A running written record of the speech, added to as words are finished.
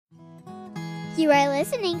You are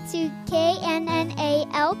listening to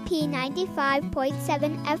KNNA-LP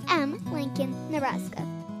 95.7 FM, Lincoln, Nebraska.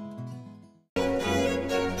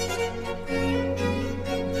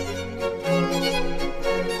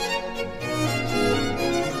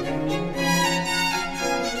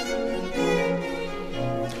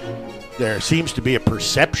 There seems to be a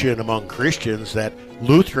perception among Christians that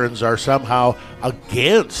Lutherans are somehow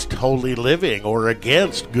against holy living or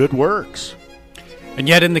against good works. And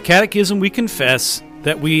yet in the Catechism we confess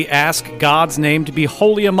that we ask God's name to be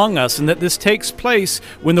holy among us, and that this takes place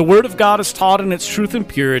when the Word of God is taught in its truth and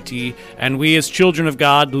purity, and we as children of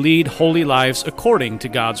God lead holy lives according to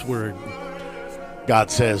God's Word. God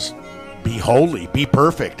says, be holy, be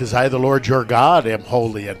perfect, as I, the Lord your God, am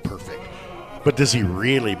holy and perfect. But does he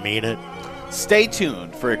really mean it? Stay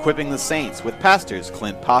tuned for Equipping the Saints with Pastors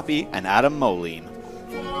Clint Poppy and Adam Moline.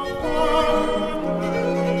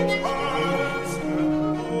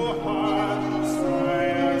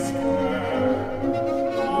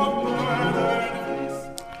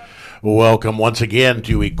 Welcome once again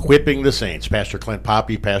to Equipping the Saints. Pastor Clint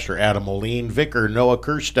Poppy, Pastor Adam Moline, Vicar Noah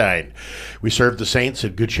Kirstein. We serve the saints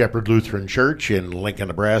at Good Shepherd Lutheran Church in Lincoln,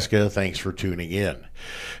 Nebraska. Thanks for tuning in.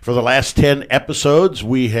 For the last 10 episodes,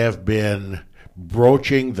 we have been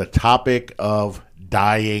broaching the topic of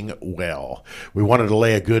dying well. We wanted to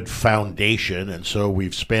lay a good foundation, and so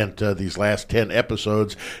we've spent these last 10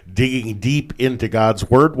 episodes digging deep into God's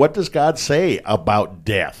Word. What does God say about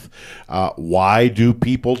death? Why do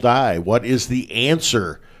people die? What is the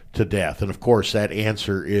answer to death? And of course, that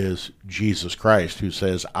answer is Jesus Christ, who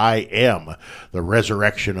says, I am the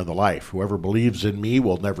resurrection and the life. Whoever believes in me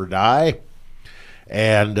will never die.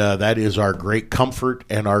 And that is our great comfort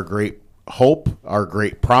and our great hope, our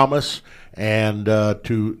great promise. And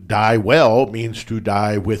to die well means to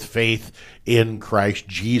die with faith in Christ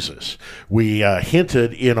Jesus. We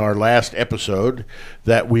hinted in our last episode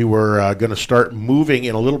that we were going to start moving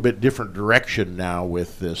in a little bit different direction now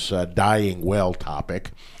with this dying well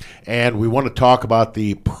topic. And we want to talk about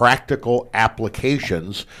the practical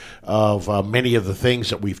applications of many of the things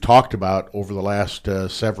that we've talked about over the last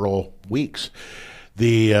several weeks.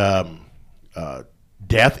 The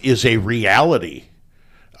death is a reality.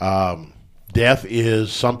 Death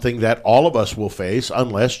is something that all of us will face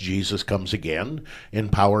unless Jesus comes again in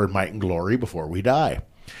power and might and glory before we die.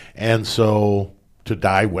 And so to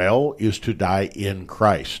die well is to die in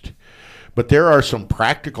Christ. But there are some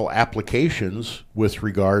practical applications with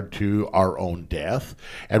regard to our own death.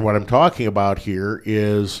 And what I'm talking about here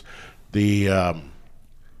is the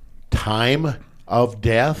time of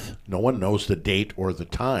death. No one knows the date or the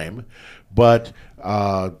time, but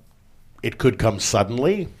it could come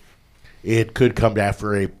suddenly. It could come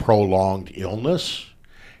after a prolonged illness,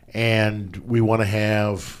 and we want to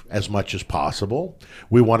have as much as possible.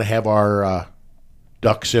 We want to have our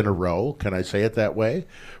ducks in a row, can I say it that way,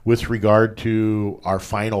 with regard to our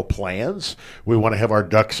final plans. We want to have our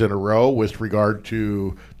ducks in a row with regard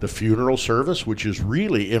to the funeral service, which is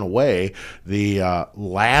really, in a way, the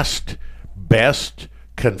last best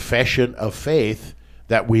confession of faith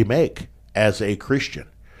that we make as a Christian.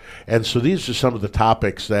 And so these are some of the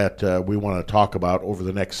topics that we want to talk about over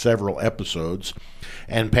the next several episodes.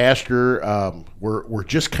 And Pastor, we're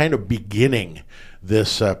just kind of beginning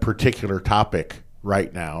this particular topic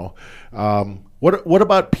right now. What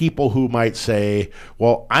about people who might say,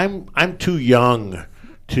 "Well, I'm too young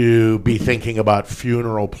to be thinking about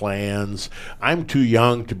funeral plans. I'm too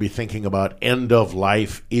young to be thinking about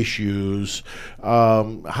end-of-life issues."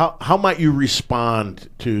 How might you respond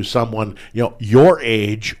to someone, your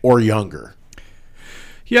age or younger?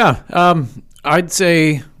 Yeah, I'd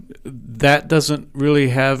say that doesn't really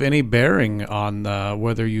have any bearing on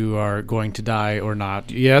whether you are going to die or not.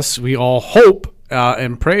 Yes, we all hope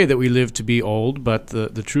and pray that we live to be old, but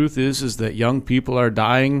the truth is that young people are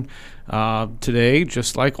dying today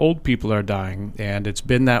just like old people are dying, and it's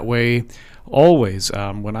been that way always.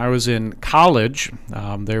 When I was in college,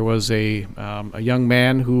 there was a young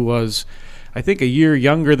man who was, I think, a year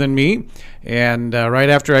younger than me, and right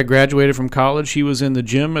after I graduated from college, he was in the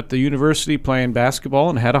gym at the university playing basketball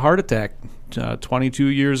and had a heart attack. 22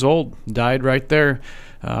 years old, died right there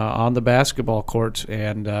on the basketball court,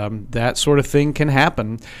 and that sort of thing can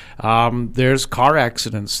happen. There's car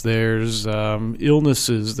accidents, there's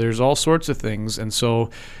illnesses, there's all sorts of things, and so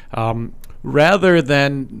rather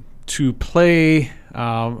than to play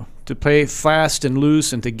fast and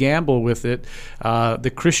loose and to gamble with it,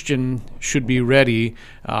 the Christian should be ready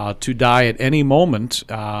to die at any moment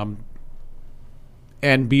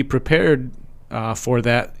and be prepared for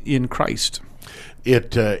that in Christ.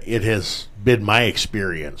 it has been my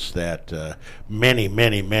experience that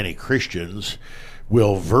many Christians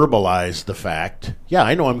will verbalize the fact, yeah,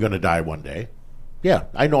 I know I'm going to die one day. Yeah,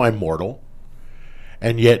 I know I'm mortal.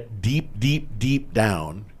 And yet deep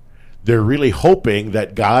down, they're really hoping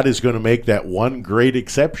that God is going to make that one great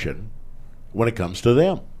exception when it comes to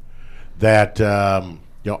them. That,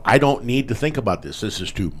 I don't need to think about this. This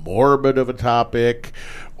is too morbid of a topic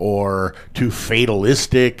or too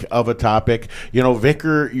fatalistic of a topic.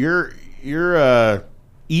 Vicar, you're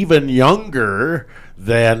even younger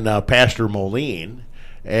than Pastor Moline,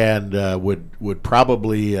 and would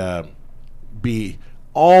probably be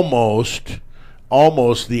almost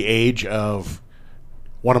the age of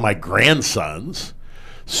one of my grandsons.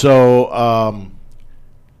 So,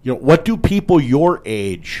 what do people your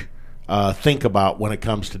age think about when it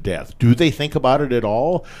comes to death? Do they think about it at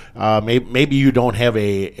all? Maybe you don't have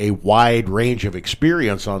a wide range of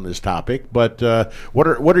experience on this topic, but what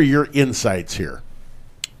are your insights here?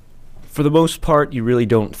 For the most part, you really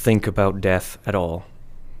don't think about death at all.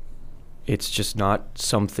 It's just not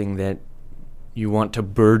something that you want to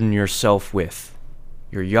burden yourself with.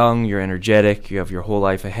 You're young, you're energetic, you have your whole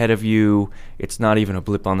life ahead of you. It's not even a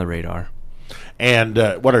blip on the radar. And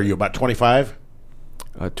what are you, about 25?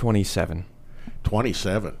 27.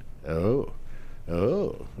 27. Oh.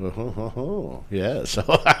 Yes.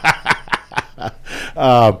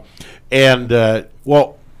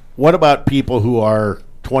 What about people who are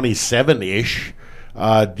 27-ish?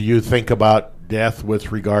 Do you think about death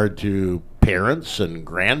with regard to parents and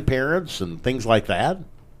grandparents and things like that?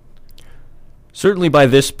 Certainly by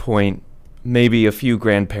this point, maybe a few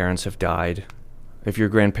grandparents have died. If your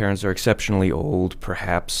grandparents are exceptionally old,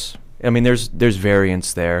 perhaps. I mean, there's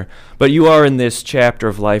variance there. But you are in this chapter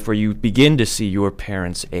of life where you begin to see your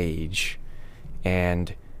parents age.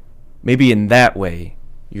 And maybe in that way,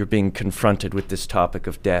 you're being confronted with this topic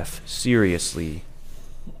of death seriously,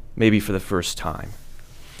 maybe for the first time.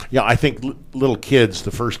 Yeah, I think little kids,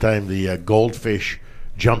 the first time the goldfish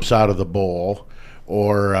jumps out of the bowl,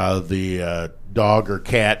 or the dog or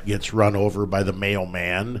cat gets run over by the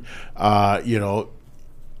mailman, all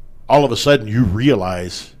of a sudden you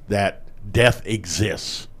realize that death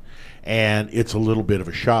exists, and it's a little bit of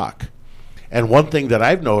a shock. And one thing that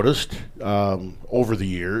I've noticed over the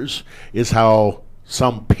years is how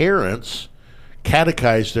some parents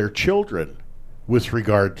catechize their children with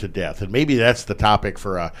regard to death. And maybe that's the topic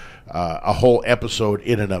for a whole episode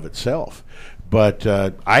in and of itself. But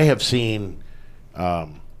I have seen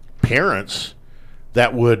parents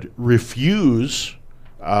that would refuse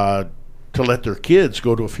to let their kids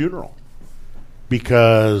go to a funeral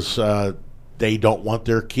because they don't want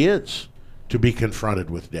their kids to be confronted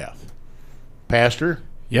with death. Pastor?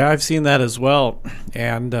 Yeah, I've seen that as well.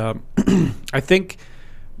 And I think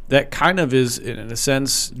that kind of is, in a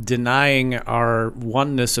sense, denying our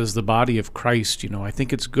oneness as the body of Christ. I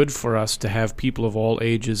think it's good for us to have people of all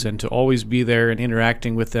ages and to always be there and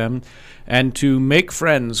interacting with them and to make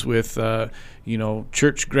friends with,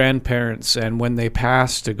 church grandparents, and when they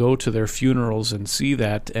pass, to go to their funerals and see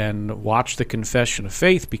that and watch the confession of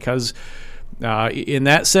faith, because in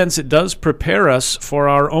that sense, it does prepare us for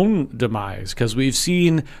our own demise, because we've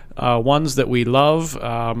seen ones that we love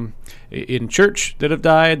in church that have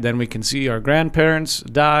died. Then we can see our grandparents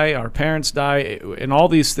die, our parents die, and all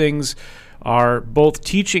these things are both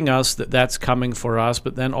teaching us that that's coming for us,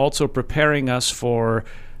 but then also preparing us for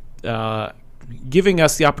giving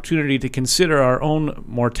us the opportunity to consider our own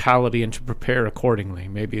mortality and to prepare accordingly.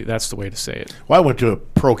 Maybe that's the way to say it. Well, I went to a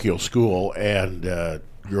parochial school, and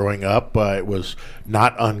growing up, it was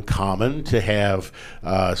not uncommon to have,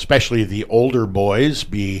 especially the older boys,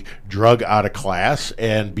 be drug out of class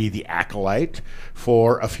and be the acolyte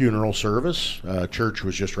for a funeral service. Church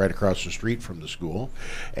was just right across the street from the school.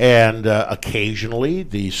 And occasionally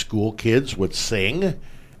the school kids would sing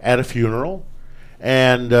at a funeral.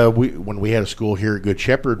 And when we had a school here at Good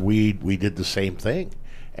Shepherd, we did the same thing.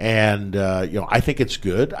 And, I think it's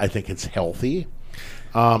good. I think it's healthy.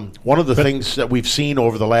 One of the things that we've seen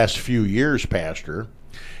over the last few years, Pastor,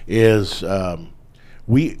 is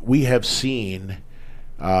we have seen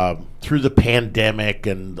through the pandemic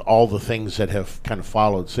and all the things that have kind of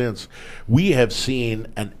followed since, we have seen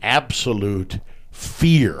an absolute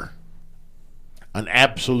fear. We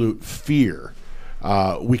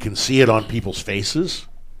can see it on people's faces,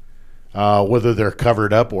 whether they're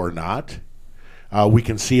covered up or not. We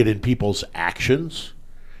can see it in people's actions.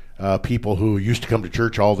 People who used to come to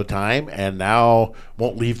church all the time and now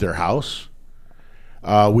won't leave their house.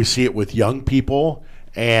 We see it with young people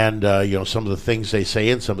and, some of the things they say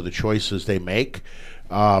and some of the choices they make.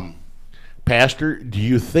 Pastor, do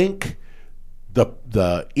you think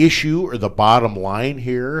the issue or the bottom line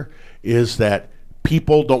here is that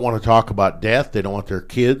people don't want to talk about death. They don't want their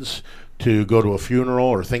kids to go to a funeral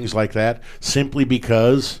or things like that simply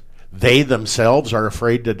because they themselves are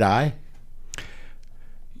afraid to die?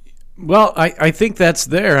 Well, I think that's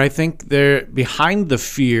there. I think there behind the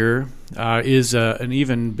fear is an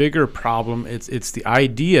even bigger problem. It's the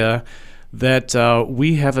idea that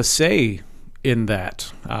we have a say in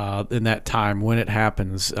that time when it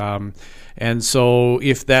happens. And so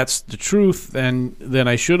if that's the truth, then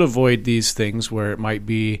I should avoid these things where it might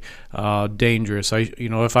be dangerous.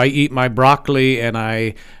 If I eat my broccoli and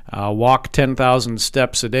I walk 10,000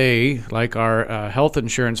 steps a day, like our health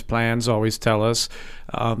insurance plans always tell us,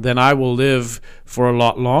 then I will live for a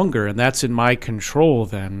lot longer, and that's in my control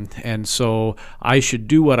then. And so I should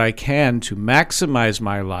do what I can to maximize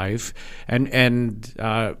my life. And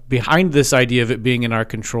behind this idea of it being in our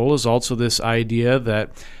control is also this idea that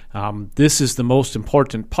this is the most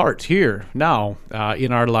important part here now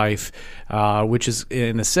in our life, which is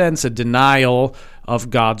in a sense a denial of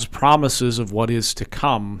God's promises of what is to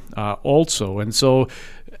come also. And so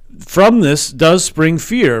from this does spring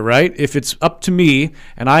fear, right? If it's up to me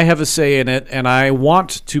and I have a say in it and I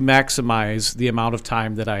want to maximize the amount of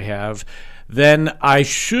time that I have, then I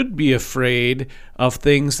should be afraid of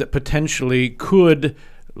things that potentially could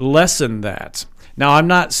lessen that. Now, I'm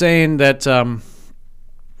not saying that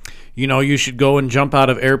you should go and jump out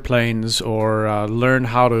of airplanes or learn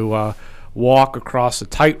how to walk across a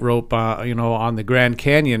tightrope, on the Grand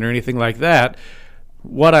Canyon or anything like that.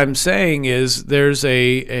 What I'm saying is there's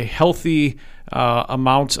a healthy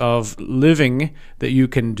amount of living that you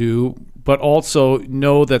can do, but also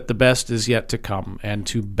know that the best is yet to come, and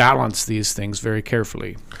to balance these things very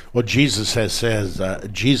carefully. Well, Jesus has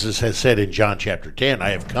said in John chapter 10, "I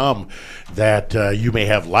have come that you may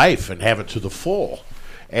have life and have it to the full."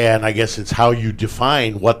 And I guess it's how you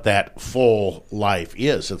define what that full life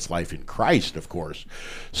is. It's life in Christ, of course.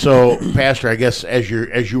 So, Pastor, I guess as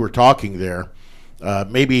you were talking there,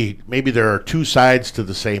 maybe there are two sides to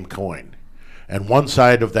the same coin. And one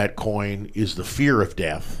side of that coin is the fear of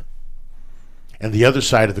death. And the other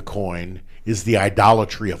side of the coin is the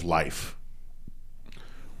idolatry of life.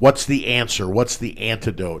 What's the answer? What's the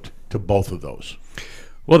antidote to both of those?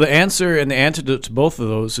 Well, the answer and the antidote to both of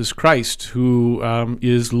those is Christ, who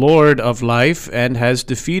is Lord of life and has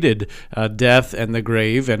defeated death and the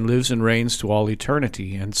grave and lives and reigns to all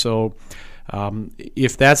eternity. And so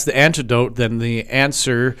if that's the antidote, then the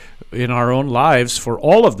answer in our own lives for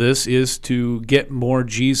all of this is to get more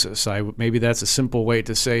Jesus. Maybe that's a simple way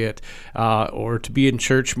to say it, or to be in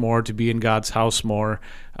church more, to be in God's house more,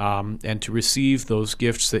 and to receive those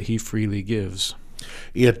gifts that He freely gives.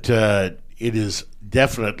 It is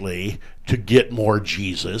definitely to get more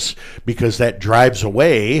Jesus, because that drives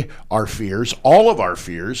away our fears, all of our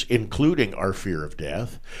fears, including our fear of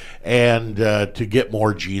death, and to get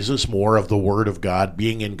more Jesus, more of the Word of God,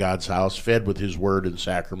 being in God's house, fed with His Word and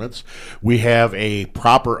sacraments. We have a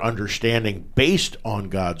proper understanding based on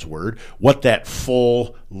God's Word what that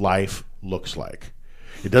full life looks like.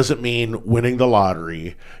 It doesn't mean winning the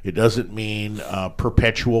lottery. It doesn't mean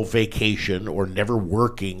perpetual vacation or never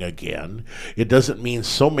working again. It doesn't mean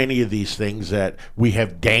so many of these things that we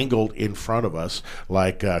have dangled in front of us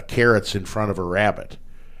like carrots in front of a rabbit.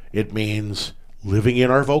 It means living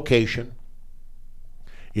in our vocation.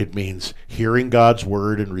 It means hearing God's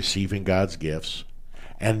word and receiving God's gifts,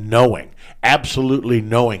 and knowing, absolutely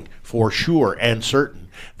knowing for sure and certain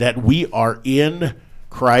that we are in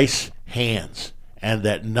Christ's hands, and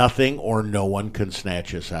that nothing or no one can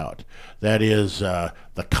snatch us out. That is the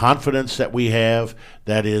confidence that we have.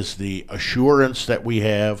 That is the assurance that we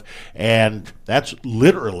have. And that's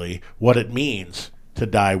literally what it means to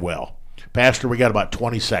die well. Pastor, we got about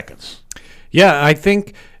 20 seconds. Yeah, I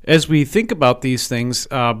think as we think about these things,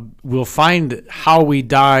 we'll find how we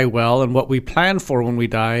die well, and what we plan for when we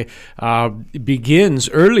die begins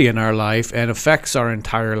early in our life and affects our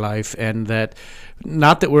entire life. And that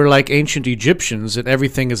not that we're like ancient Egyptians and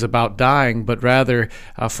everything is about dying, but rather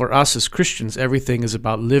for us as Christians, everything is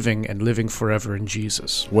about living and living forever in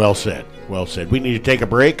Jesus. Well said. Well said. We need to take a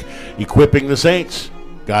break. Equipping the Saints.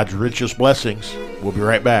 God's richest blessings. We'll be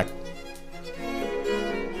right back.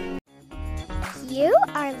 You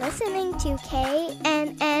are listening to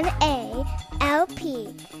KNNA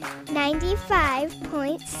LP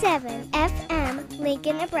 95.7 FM,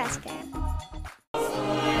 Lincoln, Nebraska.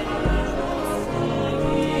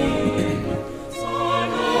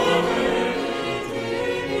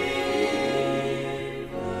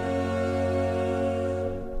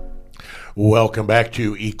 Welcome back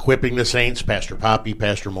to Equipping the Saints. Pastor Poppy,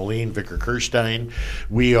 Pastor Moline, Vicar Kirstein.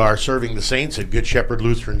 We are serving the saints at Good Shepherd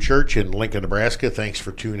Lutheran Church in Lincoln, Nebraska. Thanks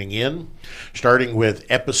for tuning in. Starting with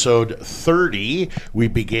episode 30, we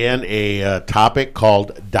began a topic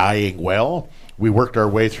called Dying Well. We worked our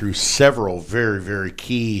way through several very, very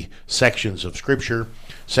key sections of Scripture.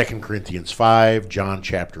 2 Corinthians 5, John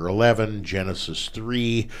chapter 11, Genesis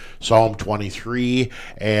 3, Psalm 23,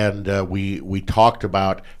 and we talked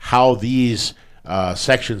about how these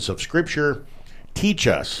sections of Scripture teach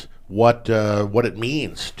us what it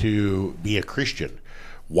means to be a Christian,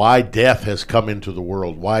 why death has come into the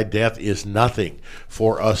world, why death is nothing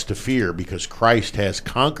for us to fear, because Christ has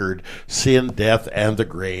conquered sin, death, and the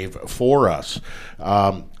grave for us.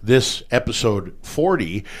 This episode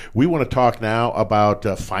 40, we want to talk now about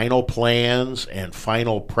final plans and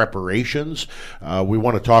final preparations. We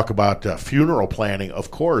want to talk about funeral planning, of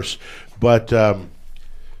course, but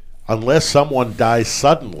unless someone dies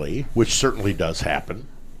suddenly, which certainly does happen,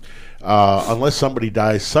 unless somebody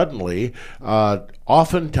dies suddenly,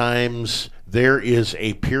 oftentimes there is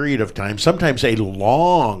a period of time, sometimes a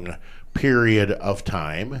long period of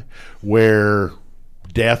time, where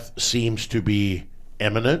death seems to be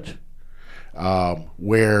imminent,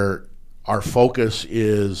 where our focus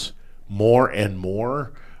is more and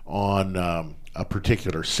more on a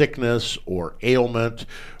particular sickness or ailment,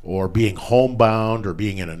 or being homebound, or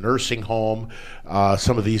being in a nursing home,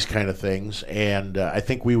 some of these kind of things. And I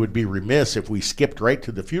think we would be remiss if we skipped right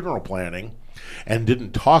to the funeral planning and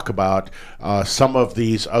didn't talk about some of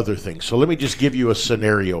these other things. So let me just give you a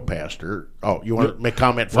scenario, Pastor. Oh, you want to make a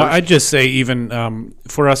comment first? Well, I'd just say even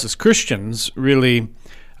for us as Christians, really,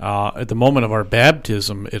 at the moment of our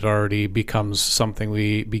baptism, it already becomes something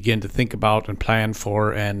we begin to think about and plan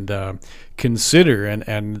for and consider,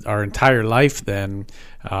 and our entire life then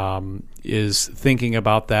is thinking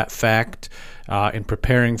about that fact and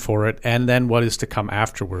preparing for it, and then what is to come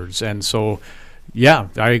afterwards. And so, yeah,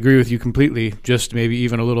 I agree with you completely, just maybe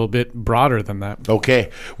even a little bit broader than that. Okay.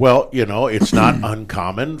 Well, it's not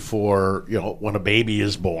uncommon for, when a baby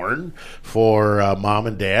is born, for mom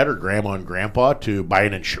and dad or grandma and grandpa to buy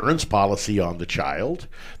an insurance policy on the child.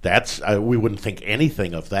 That's we wouldn't think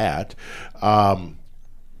anything of that.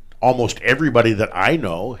 Almost everybody that I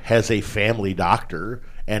know has a family doctor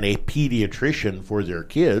and a pediatrician for their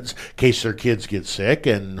kids in case their kids get sick,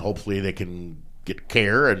 and hopefully they can get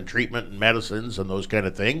care and treatment and medicines and those kind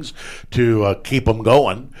of things to keep them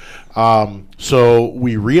going. So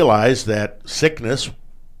we realize that sickness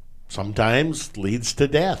sometimes leads to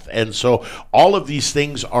death. And so all of these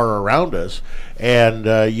things are around us, and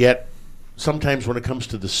yet sometimes when it comes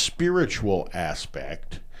to the spiritual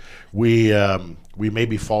aspect, we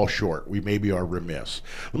maybe fall short. We maybe are remiss.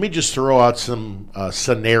 Let me just throw out some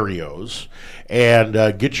scenarios and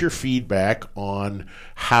get your feedback on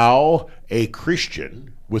how a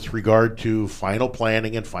Christian, with regard to final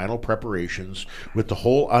planning and final preparations, with the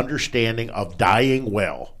whole understanding of dying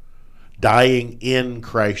well, dying in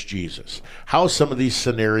Christ Jesus, how some of these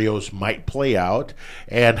scenarios might play out,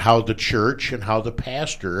 and how the church and how the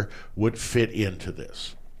pastor would fit into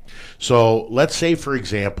this. So let's say, for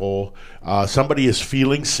example, somebody is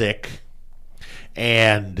feeling sick,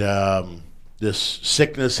 and this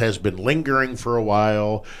sickness has been lingering for a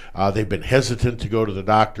while. They've been hesitant to go to the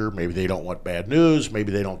doctor. Maybe they don't want bad news.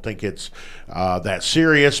 Maybe they don't think it's that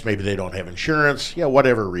serious. Maybe they don't have insurance.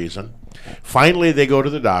 Whatever reason. Finally, they go to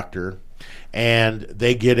the doctor, and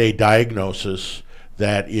they get a diagnosis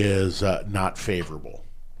that is not favorable.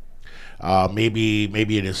 Maybe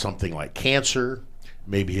it is something like cancer.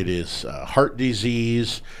 Maybe it is heart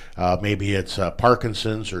disease. Maybe it's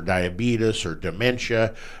Parkinson's or diabetes or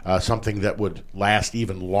dementia, something that would last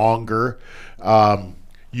even longer.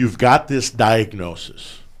 You've got this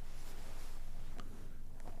diagnosis.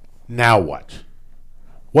 Now what?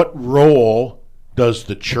 What role does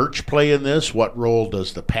the church play in this? What role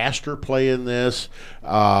does the pastor play in this?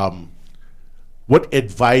 What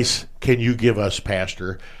advice can you give us,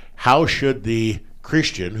 Pastor? How should the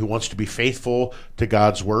Christian who wants to be faithful to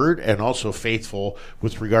God's word and also faithful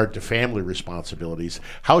with regard to family responsibilities,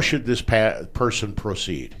 how should this person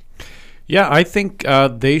proceed? Yeah, I think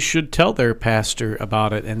they should tell their pastor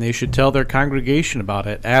about it, and they should tell their congregation about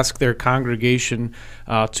it. Ask their congregation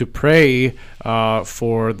to pray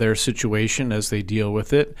for their situation as they deal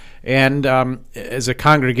with it. And as a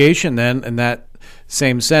congregation then, in that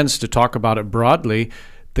same sense, to talk about it broadly,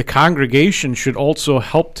 the congregation should also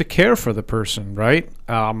help to care for the person, right?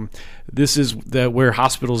 This is where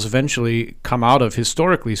hospitals eventually come out of,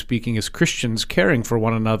 historically speaking, as Christians caring for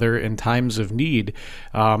one another in times of need.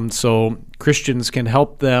 So Christians can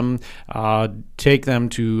help them, take them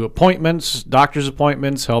to appointments, doctor's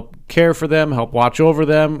appointments, help care for them, help watch over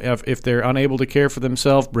them. If they're unable to care for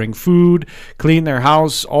themselves, bring food, clean their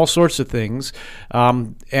house, all sorts of things.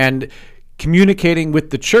 And communicating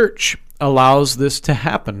with the church allows this to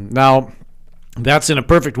happen. Now, that's in a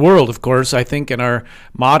perfect world, of course. I think in our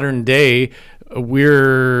modern day,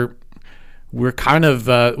 we've kind of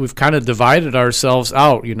divided ourselves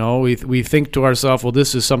out. We think to ourselves, well,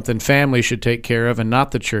 this is something family should take care of, and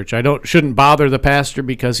not the church. Shouldn't bother the pastor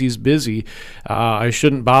because he's busy. I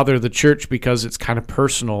shouldn't bother the church because it's kind of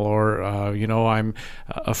personal, or I'm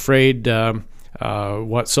afraid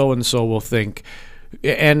what so and so will think.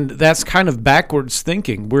 And that's kind of backwards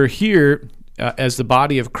thinking. We're here as the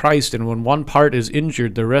body of Christ, and when one part is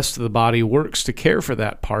injured, the rest of the body works to care for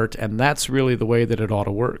that part, and that's really the way that it ought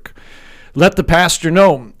to work. Let the pastor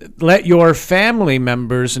know. Let your family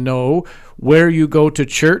members know where you go to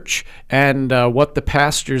church and what the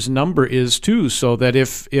pastor's number is too, so that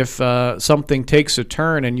if something takes a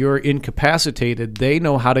turn and you're incapacitated, they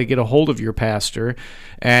know how to get a hold of your pastor,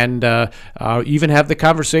 and even have the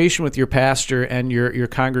conversation with your pastor and your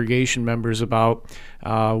congregation members about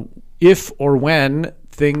if or when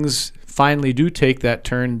things finally do take that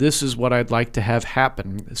turn, this is what I'd like to have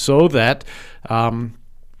happen, so that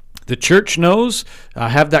the church knows.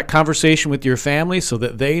 Have that conversation with your family so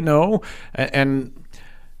that they know. And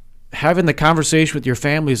having the conversation with your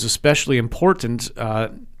family is especially important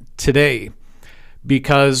today,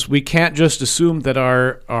 because we can't just assume that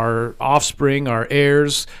our offspring, our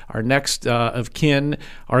heirs, our next of kin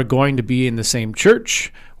are going to be in the same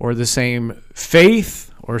church or the same faith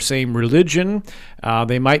or same religion.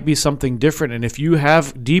 They might be something different, and if you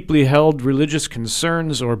have deeply held religious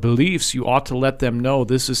concerns or beliefs, you ought to let them know,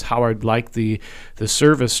 this is how I'd like the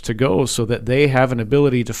service to go, so that they have an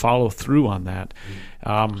ability to follow through on that.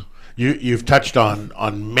 You've touched on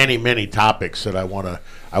many, many topics that I want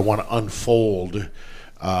to unfold.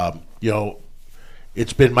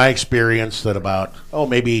 It's been my experience that about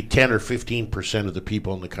maybe 10 or 15% of the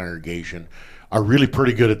people in the congregation are really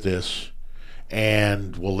pretty good at this,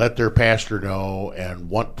 and will let their pastor know and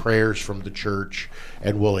want prayers from the church,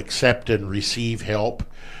 and will accept and receive help.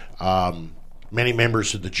 Many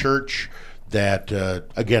members of the church that,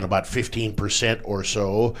 again, about 15% or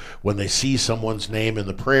so, when they see someone's name in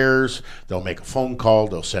the prayers, they'll make a phone call,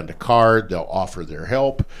 they'll send a card, they'll offer their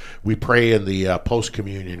help. We pray in the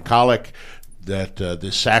post-communion collect that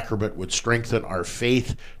this sacrament would strengthen our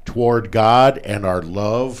faith toward God and our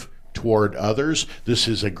love toward others. This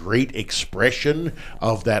is a great expression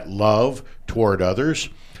of that love toward others.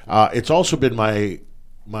 It's also been my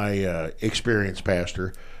experience,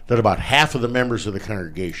 Pastor, that about half of the members of the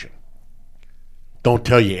congregation don't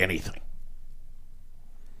tell you anything.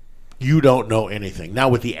 You don't know anything. Now,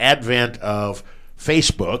 with the advent of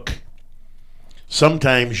Facebook,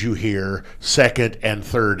 sometimes you hear second and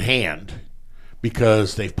third hand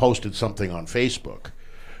because they've posted something on Facebook.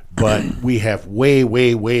 But we have way,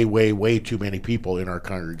 way, way, way, way too many people in our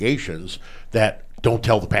congregations that don't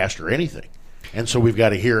tell the pastor anything. And so we've got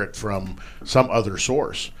to hear it from some other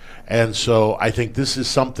source. And so I think this is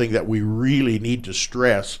something that we really need to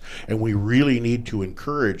stress, and we really need to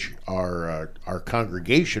encourage our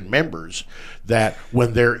congregation members that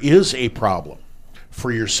when there is a problem,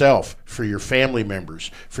 for yourself, for your family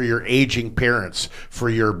members, for your aging parents, for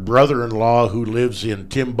your brother-in-law who lives in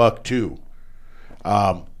Timbuktu,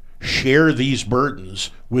 share these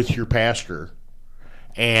burdens with your pastor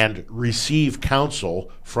and receive counsel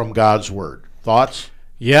from God's Word. Thoughts?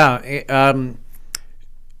 Yeah,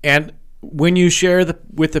 and when you share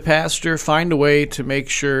with the pastor, find a way to make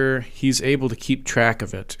sure he's able to keep track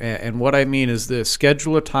of it. And what I mean is this: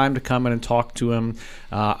 schedule a time to come in and talk to him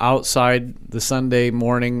outside the Sunday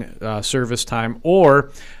morning service time,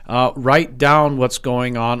 or write down what's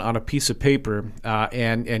going on a piece of paper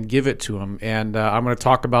and give it to him. And I'm going to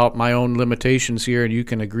talk about my own limitations here, and you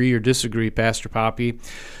can agree or disagree, Pastor Poppy.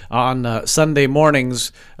 On Sunday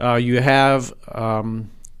mornings, you have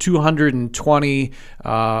 220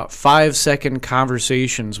 5-second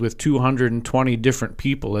conversations with 220 different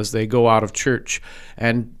people as they go out of church.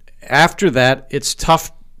 And after that, it's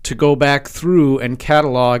tough to go back through and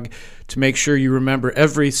catalog to make sure you remember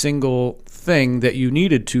every single thing that you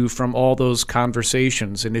needed to from all those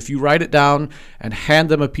conversations. And if you write it down and hand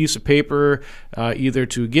them a piece of paper, either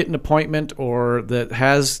to get an appointment or that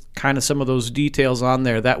has kind of some of those details on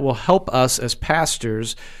there, that will help us as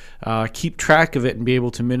pastors keep track of it and be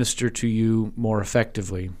able to minister to you more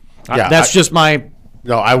effectively. Yeah, That's just my...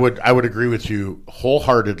 No, I would agree with you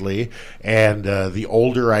wholeheartedly. And the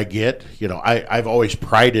older I get, I've always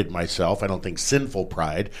prided myself. I don't think sinful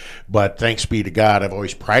pride, but thanks be to God, I've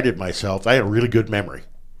always prided myself. I had a really good memory.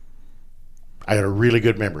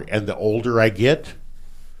 And the older I get,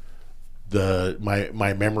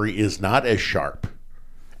 my memory is not as sharp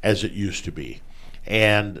as it used to be.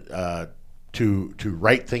 And to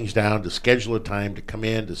write things down, to schedule a time to come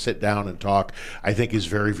in, to sit down and talk, I think is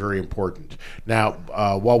very, very important. Now,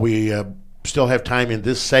 while we still have time in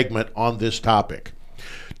this segment on this topic,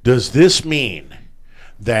 does this mean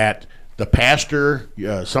that the pastor,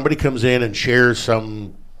 somebody comes in and shares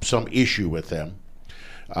some issue with them,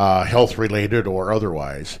 health related or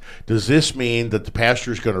otherwise, does this mean that the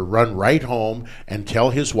pastor is going to run right home and tell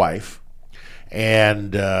his wife,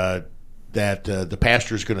 and that the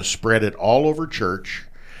pastor is going to spread it all over church,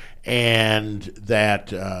 and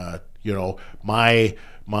that my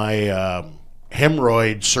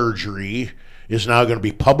hemorrhoid surgery is now going to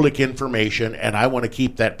be public information, and I want to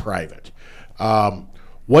keep that private?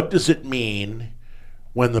 What does it mean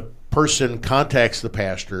when the person contacts the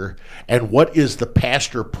pastor, and what is the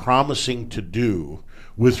pastor promising to do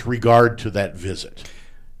with regard to that visit?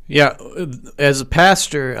 Yeah, as a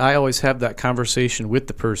pastor, I always have that conversation with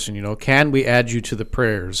the person, can we add you to the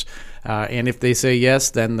prayers? And if they say yes,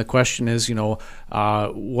 then the question is,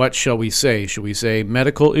 what shall we say? Should we say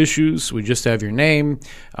medical issues? We just have your name.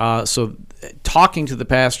 So talking to the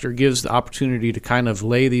pastor gives the opportunity to kind of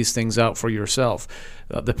lay these things out for yourself.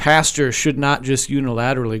 The pastor should not just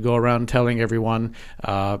unilaterally go around telling everyone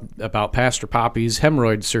about Pastor Poppy's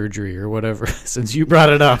hemorrhoid surgery or whatever, since you brought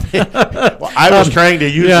it up. Well, I was trying to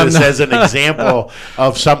use this as an example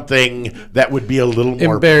of something that would be a little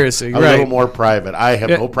more embarrassing, little more private. I have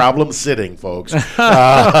no problem sitting, folks.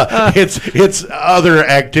 It's other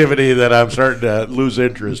activity that I'm starting to lose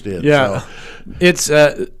interest in. Yeah. So. It's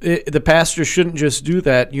the pastor shouldn't just do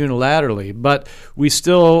that unilaterally, but we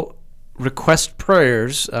still request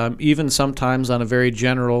prayers, even sometimes on a very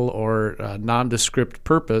general or nondescript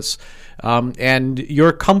purpose, and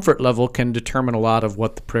your comfort level can determine a lot of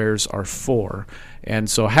what the prayers are for. And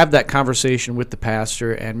so have that conversation with the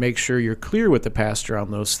pastor and make sure you're clear with the pastor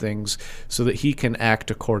on those things so that he can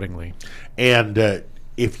act accordingly. And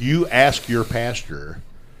if you ask your pastor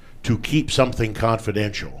to keep something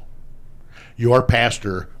confidential, your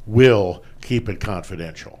pastor will keep it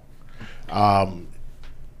confidential. I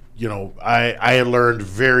learned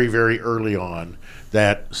very, very early on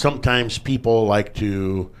that sometimes people like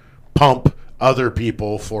to pump other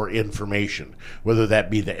people for information, whether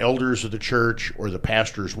that be the elders of the church or the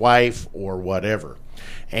pastor's wife or whatever.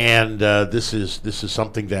 And this is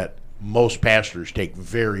something that most pastors take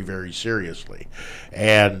very, very seriously.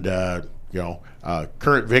 And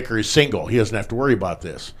current vicar is single; he doesn't have to worry about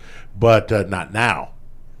this, but not now.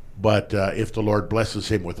 But if the Lord blesses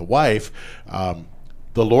him with a wife,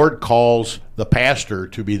 the Lord calls the pastor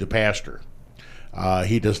to be the pastor.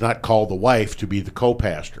 He does not call the wife to be the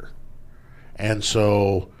co-pastor. And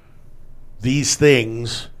so these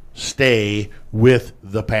things stay with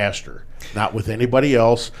the pastor, not with anybody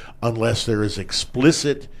else, unless there is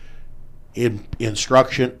explicit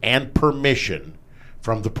instruction and permission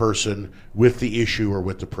from the person with the issue or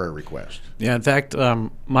with the prayer request. Yeah, in fact,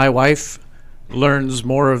 my wife learns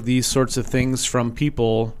more of these sorts of things from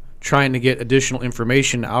people trying to get additional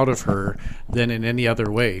information out of her than in any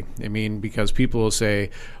other way. I mean, because people will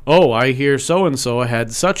say, oh, I hear so-and-so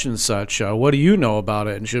had such and such. What do you know about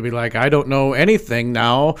it? And she'll be like, I don't know anything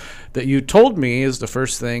now that you told me is the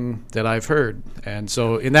first thing that I've heard. And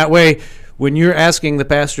so in that way, when you're asking the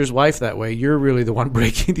pastor's wife that way, you're really the one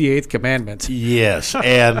breaking the eighth commandment. Yes,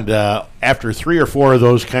 and after 3 or 4 of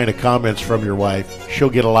those kind of comments from your wife,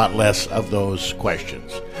 she'll get a lot less of those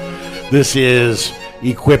questions. This is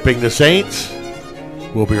Equipping the Saints.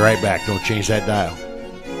 We'll be right back. Don't change that dial.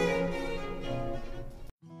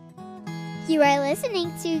 You are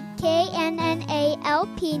listening to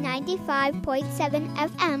KNNA-LP 95.7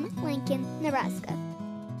 FM, Lincoln, Nebraska.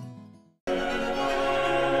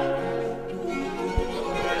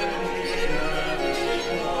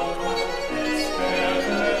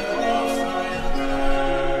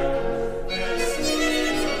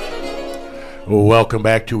 Welcome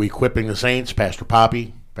back to Equipping the Saints. Pastor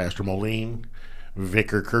Poppy, Pastor Moline,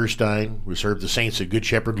 Vicar Kirstein. We serve the saints at Good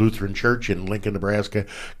Shepherd Lutheran Church in Lincoln, Nebraska.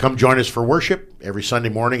 Come join us for worship every Sunday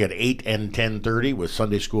morning at 8 and 10:30 with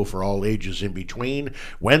Sunday school for all ages in between.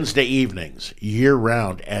 Wednesday evenings,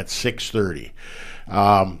 year-round at 6:30.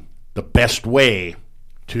 The best way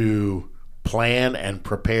to plan and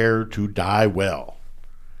prepare to die well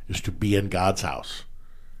is to be in God's house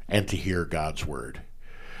and to hear God's word.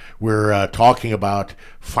 We're talking about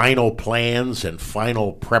final plans and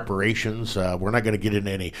final preparations. We're not going to get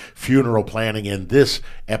into any funeral planning in this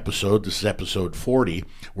episode. This is episode 40.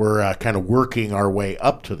 We're kind of working our way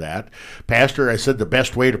up to that. Pastor, I said the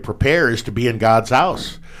best way to prepare is to be in God's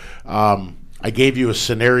house. I gave you a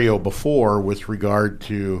scenario before with regard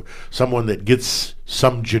to someone that gets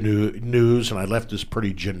some news, and I left this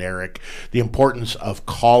pretty generic. The importance of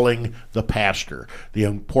calling the pastor, the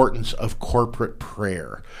importance of corporate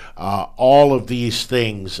prayer, all of these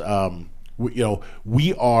things.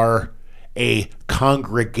 We are a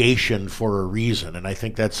congregation for a reason, and I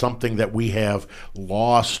think that's something that we have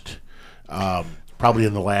lost probably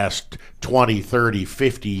in the last 20, 30,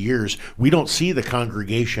 50 years. We don't see the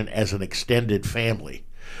congregation as an extended family.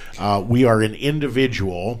 We are an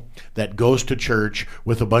individual that goes to church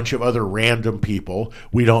with a bunch of other random people.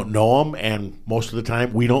 We don't know them, and most of the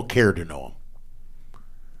time, we don't care to know them.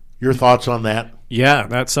 Your thoughts on that? Yeah,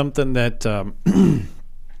 that's something that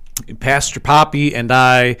Pastor Poppy and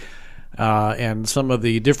I and some of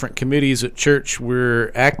the different committees at church,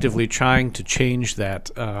 we're actively trying to change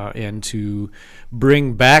that and to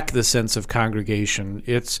bring back the sense of congregation.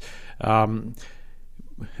 It's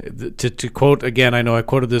to quote again, I know I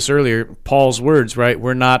quoted this earlier, Paul's words, right?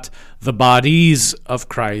 We're not the bodies of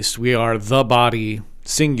Christ. We are the body,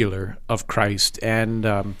 singular, of Christ.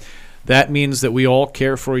 And that means that we all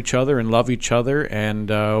care for each other and love each other and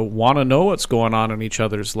want to know what's going on in each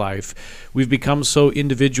other's life. We've become so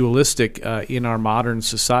individualistic in our modern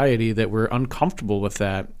society that we're uncomfortable with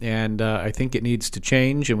that. And I think it needs to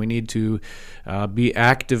change, and we need to be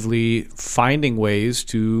actively finding ways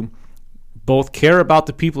to both care about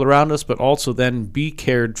the people around us, but also then be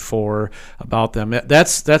cared for about them.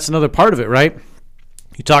 That's another part of it, right?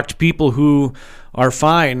 You talk to people who are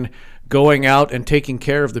fine going out and taking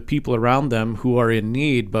care of the people around them who are in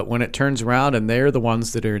need, but when it turns around and they're the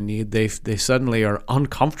ones that are in need, they suddenly are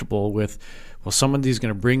uncomfortable with, well, somebody's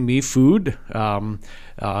going to bring me food.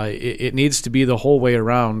 It needs to be the whole way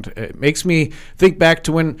around. It makes me think back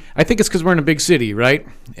to when, I think it's because we're in a big city, right?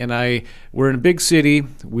 And we're in a big city.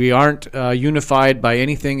 We aren't unified by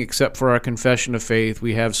anything except for our confession of faith.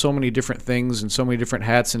 We have so many different things and so many different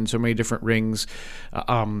hats and so many different rings.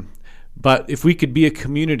 But if we could be a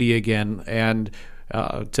community again, and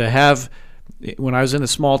to have, when I was in a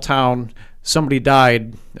small town, somebody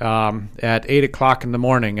died at 8 o'clock in the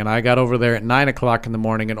morning, and I got over there at 9 o'clock in the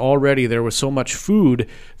morning, and already there was so much food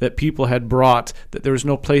that people had brought that there was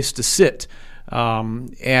no place to sit.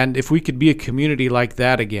 And if we could be a community like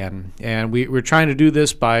that again, and we're trying to do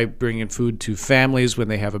this by bringing food to families when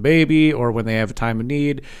they have a baby or when they have a time of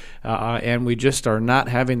need, and we just are not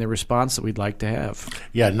having the response that we'd like to have.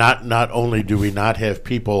 Yeah, not only do we not have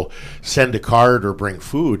people send a card or bring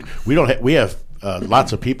food, we have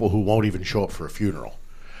lots of people who won't even show up for a funeral,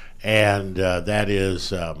 and that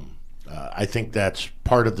is. I think that's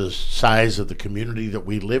part of the size of the community that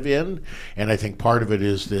we live in, and I think part of it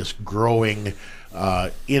is this growing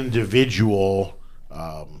individual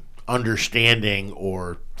understanding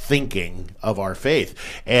or thinking of our faith.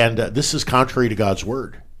 And this is contrary to God's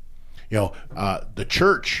word. The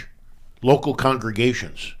church, local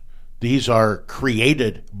congregations, these are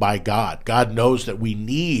created by God. God knows that we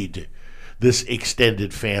need this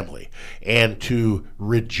extended family, and to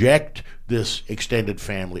reject this extended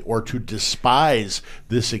family or to despise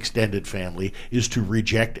this extended family is to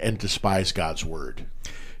reject and despise God's word.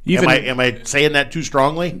 Am I saying that too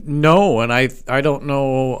strongly? No, and I don't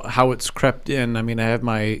know how it's crept in. I mean, I have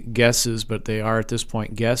my guesses, but they are at this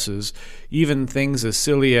point guesses. Even things as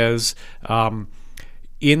silly as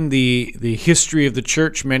in the history of the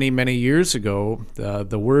church many, many years ago,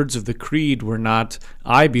 the words of the creed were not,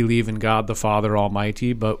 I believe in God the Father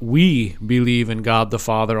Almighty, but we believe in God the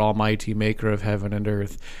Father Almighty, maker of heaven and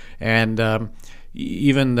earth. And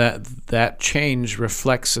even that change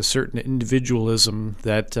reflects a certain individualism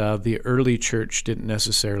that the early church didn't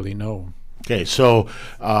necessarily know. Okay, so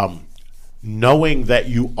knowing that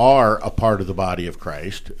you are a part of the body of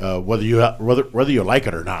Christ, whether you like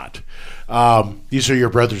it or not, these are your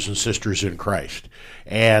brothers and sisters in Christ,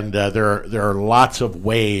 and there are lots of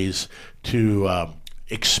ways to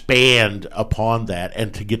expand upon that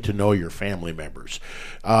and to get to know your family members.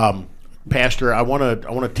 Pastor, I want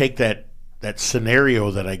to take that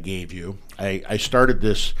scenario that I gave you. I started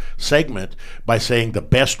this segment by saying the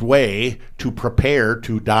best way to prepare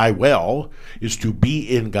to die well is to be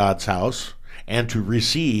in God's house and to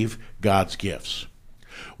receive God's gifts.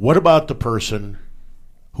 What about the person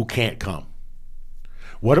who can't come?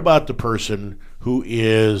 What about the person who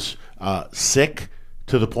is sick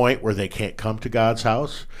to the point where they can't come to God's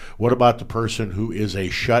house? What about the person who is a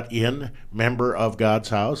shut-in member of God's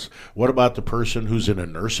house? What about the person who's in a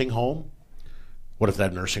nursing home? What if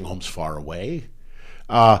that nursing home's far away?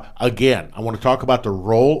 Again, I want to talk about the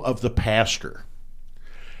role of the pastor.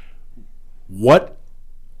 What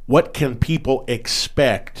can people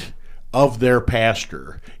expect of their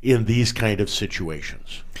pastor in these kind of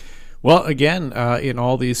situations? Well, again, in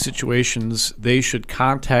all these situations, they should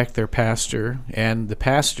contact their pastor, and the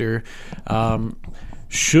pastor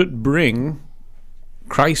should bring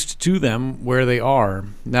Christ to them where they are.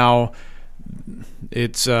 Now,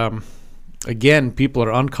 it's again, people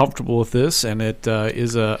are uncomfortable with this, and it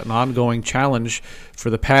is an ongoing challenge for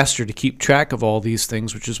the pastor to keep track of all these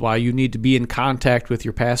things, which is why you need to be in contact with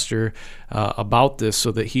your pastor about this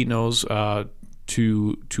so that he knows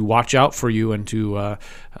to watch out for you and to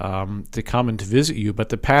come and to visit you. But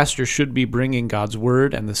the pastor should be bringing God's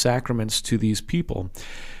word and the sacraments to these people.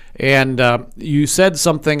 And you said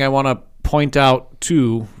something I want to point out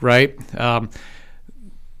too, right?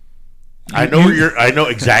 I know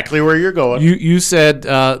exactly where you're going. You said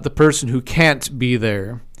the person who can't be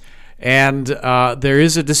there. And there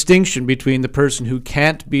is a distinction between the person who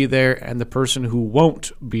can't be there and the person who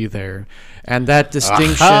won't be there. And that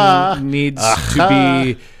distinction needs to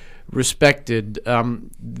be respected.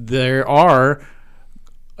 There are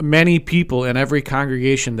many people in every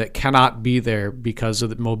congregation that cannot be there because of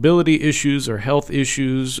the mobility issues or health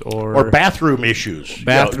issues or bathroom issues.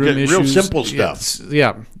 Bathroom issues. Real simple stuff.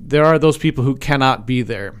 Yeah, there are those people who cannot be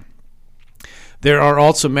there. There are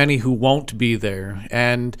also many who won't be there.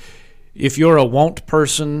 And if you're a won't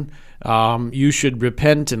person, you should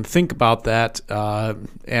repent and think about that,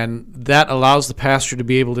 and that allows the pastor to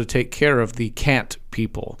be able to take care of the can't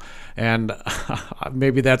people. And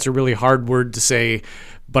maybe that's a really hard word to say,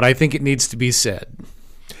 but I think it needs to be said.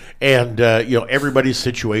 And everybody's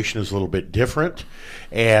situation is a little bit different,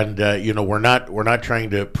 and we're not trying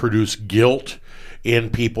to produce guilt in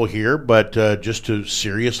people here, but just to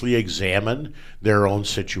seriously examine their own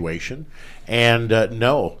situation and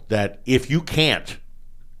know that if you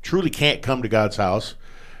truly can't come to God's house,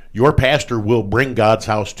 your pastor will bring God's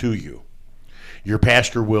house to you. Your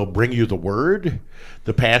pastor will bring you the word.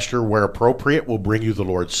 The pastor, where appropriate, will bring you the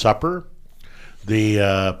Lord's Supper.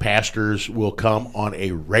 The pastors will come on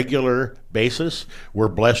a regular basis. We're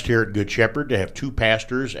blessed here at Good Shepherd to have 2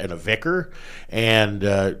 pastors and a vicar,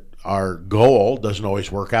 and our goal doesn't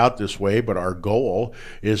always work out this way, but our goal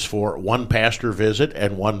is for 1 pastor visit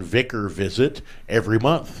and 1 vicar visit every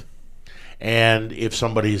month. And if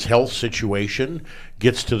somebody's health situation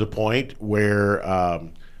gets to the point where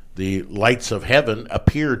the lights of heaven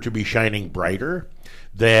appear to be shining brighter,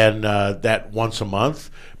 then that once a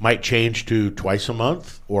month might change to twice a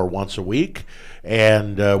month or once a week.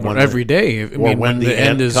 And or every day. When the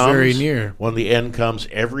end is very near. When the end comes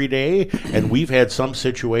every day. And we've had some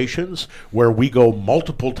situations where we go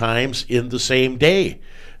multiple times in the same day.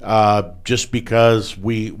 Just because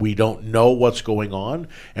we don't know what's going on,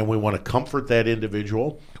 and we want to comfort that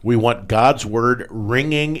individual. We want God's word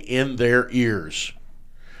ringing in their ears.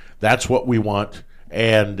 That's what we want.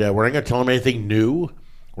 And we're not going to tell them anything new.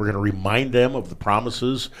 We're going to remind them of the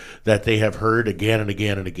promises that they have heard again and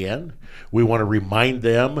again and again. We want to remind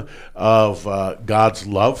them of God's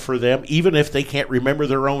love for them, even if they can't remember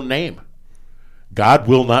their own name. God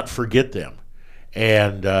will not forget them.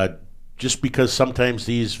 And just because sometimes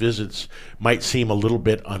these visits might seem a little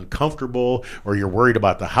bit uncomfortable, or you're worried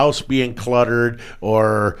about the house being cluttered,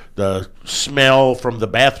 or the smell from the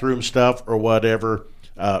bathroom stuff, or whatever,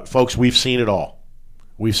 folks, we've seen it all.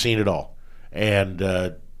 We've seen it all. And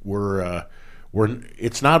we're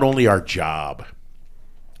it's not only our job.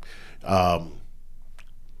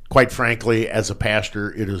 Quite frankly, as a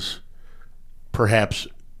pastor, it is perhaps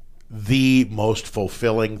the most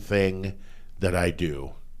fulfilling thing that I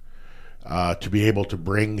do. To be able to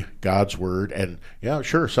bring God's word. And yeah,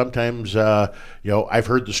 sure, sometimes I've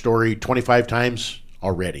heard the story 25 times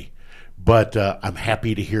already, but I'm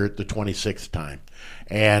happy to hear it the 26th time.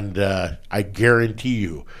 And I guarantee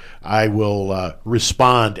you I will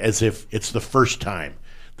respond as if it's the first time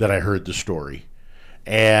that I heard the story.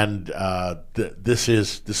 And this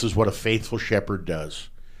is what a faithful shepherd does,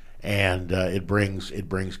 and it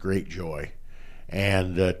brings great joy,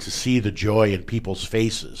 and to see the joy in people's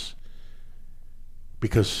faces,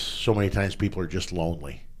 because so many times people are just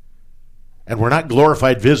lonely, and we're not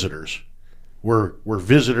glorified visitors. We're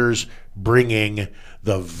visitors bringing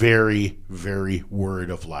the very, very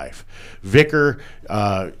word of life. Vicar,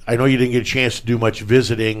 I know you didn't get a chance to do much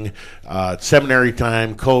visiting, seminary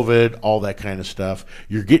time, COVID, all that kind of stuff.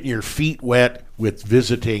 You're getting your feet wet with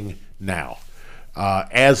visiting now.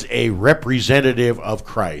 as a representative of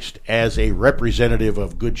Christ, as a representative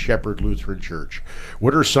of Good Shepherd Lutheran Church,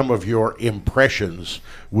 what are some of your impressions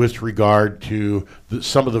with regard to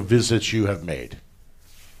some of the visits you have made?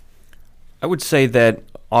 I would say that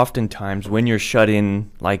oftentimes when you're shut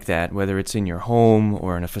in like that, whether it's in your home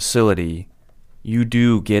or in a facility, you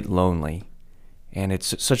do get lonely. And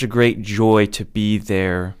it's such a great joy to be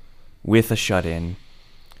there with a shut-in,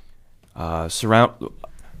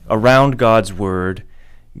 around God's Word,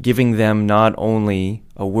 giving them not only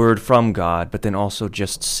a word from God, but then also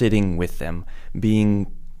just sitting with them,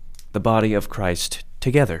 being the body of Christ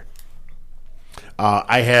together.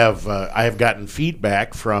 I have gotten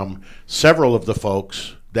feedback from several of the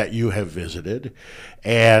folks that you have visited,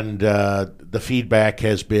 and the feedback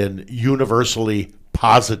has been universally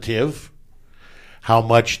positive. How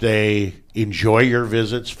much they enjoy your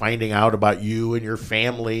visits, finding out about you and your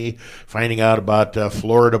family, finding out about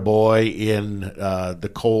Florida Boy in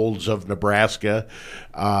the colds of Nebraska,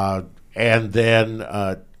 and then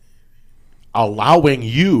allowing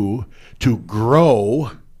you to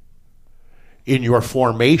grow in your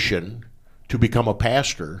formation to become a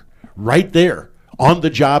pastor right there on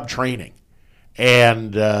the job training.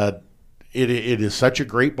 And it is such a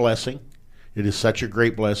great blessing. It is such a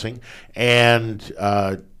great blessing, and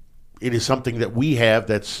it is something that we have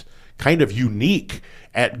that's kind of unique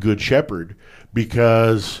at Good Shepherd,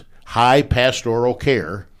 because high pastoral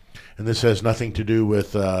care, and this has nothing to do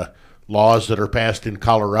with laws that are passed in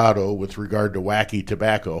Colorado with regard to wacky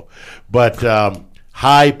tobacco, but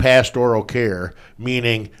high pastoral care,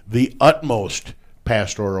 meaning the utmost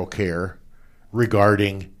pastoral care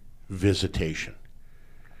regarding visitation.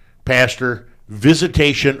 Pastor,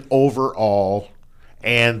 visitation overall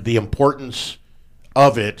and the importance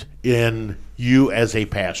of it in you as a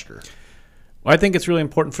pastor. Well, I think it's really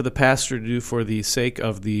important for the pastor to do for the sake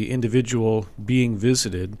of the individual being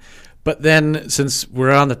visited. But then, since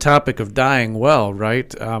we're on the topic of dying well,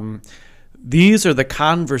 right, these are the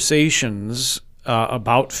conversations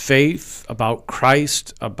about faith, about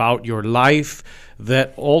Christ, about your life,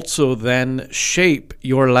 that also then shape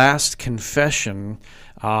your last confession,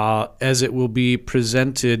 as it will be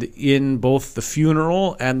presented in both the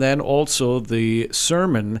funeral and then also the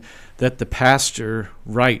sermon that the pastor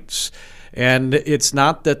writes. And it's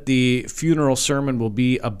not that the funeral sermon will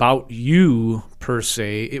be about you per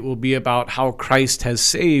se. It will be about how Christ has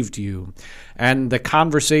saved you. And the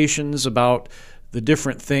conversations about the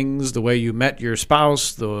different things, the way you met your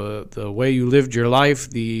spouse, the way you lived your life,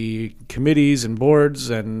 the committees and boards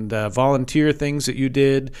and volunteer things that you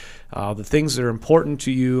did, the things that are important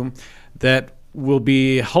to you, that will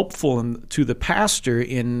be helpful to the pastor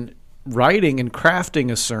in writing and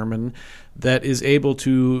crafting a sermon that is able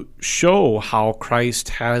to show how Christ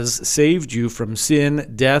has saved you from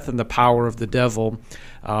sin, death, and the power of the devil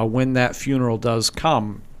when that funeral does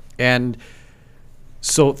come. And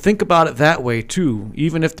so think about it that way too.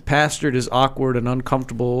 Even if the pastor is awkward and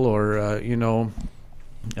uncomfortable, or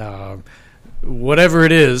whatever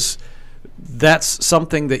it is, that's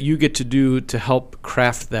something that you get to do to help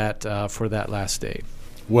craft that for that last day.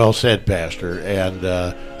 Well said, Pastor.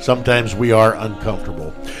 And sometimes we are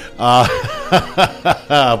uncomfortable, but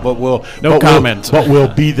we'll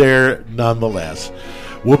be there nonetheless.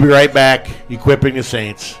 We'll be right back, equipping the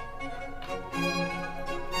saints.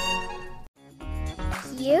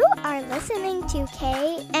 You are listening to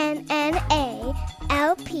KNNA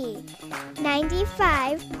LP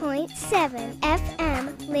 95.7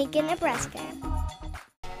 FM, Lincoln, Nebraska.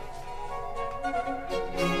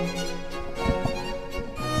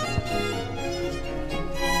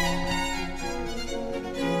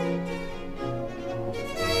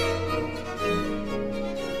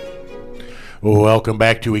 Welcome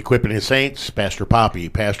back to Equipping the Saints. Pastor Poppy,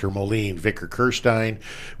 Pastor Moline, Vicar Kirstein.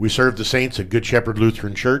 We serve the saints at Good Shepherd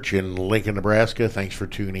Lutheran Church in Lincoln, Nebraska. Thanks for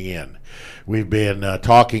tuning in. We've been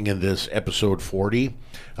talking in this episode 40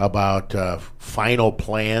 about final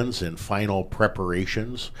plans and final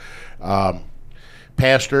preparations.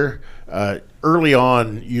 Pastor, early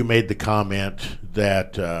on you made the comment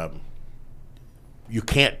that you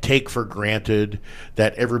can't take for granted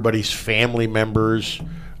that everybody's family members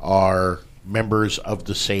are members of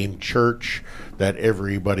the same church, that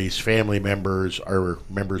everybody's family members are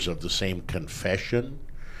members of the same confession,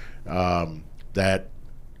 that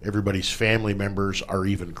everybody's family members are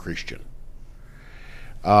even Christian.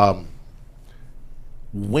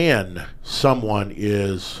 When someone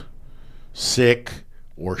is sick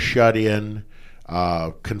or shut in,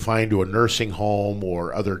 confined to a nursing home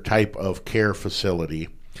or other type of care facility,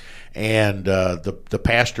 and the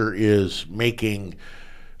pastor is making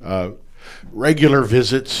regular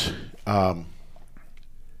visits,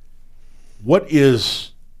 what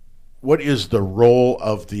is the role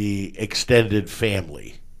of the extended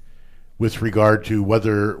family with regard to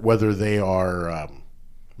whether they are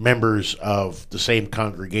members of the same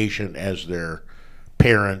congregation as their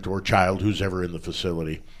parent or child who's ever in the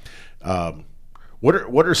facility?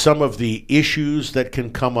 What are some of the issues that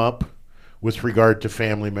can come up with regard to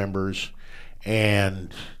family members,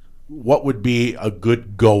 and what would be a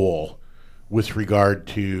good goal with regard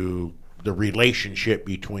to the relationship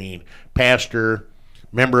between pastor,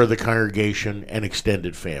 member of the congregation, and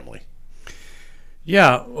extended family?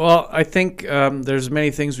 Yeah, well, I think there's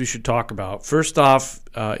many things we should talk about. First off,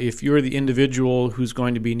 if you're the individual who's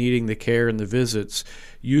going to be needing the care and the visits,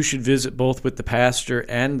 you should visit both with the pastor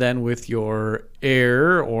and then with your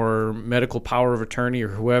heir or medical power of attorney or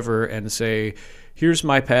whoever and say, here's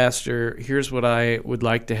my pastor, here's what I would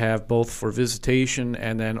like to have both for visitation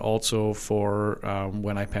and then also for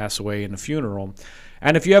when I pass away in a funeral.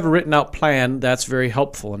 And if you have a written out plan, that's very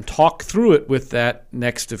helpful. And talk through it with that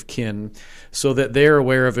next of kin so that they're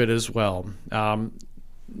aware of it as well.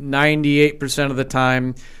 98% of the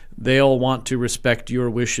time, they'll want to respect your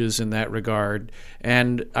wishes in that regard.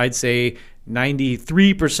 And I'd say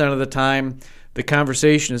 93% of the time, the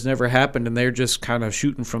conversation has never happened and they're just kind of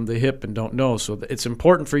shooting from the hip and don't know. So it's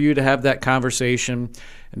important for you to have that conversation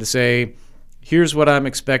and to say, here's what I'm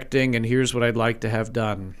expecting and here's what I'd like to have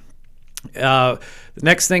done. The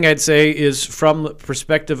next thing I'd say is from the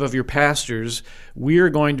perspective of your pastors,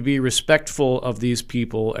 we're going to be respectful of these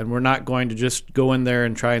people, and we're not going to just go in there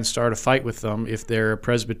and try and start a fight with them if they're a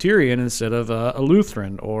Presbyterian instead of a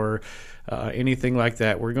Lutheran or anything like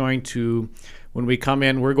that. We're going to, when we come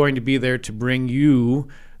in, we're going to be there to bring you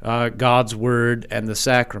God's Word and the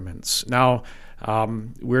sacraments. Now,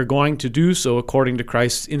 we're going to do so according to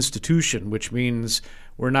Christ's institution, which means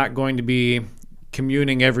we're not going to be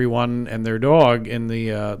communing everyone and their dog in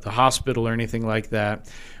the hospital or anything like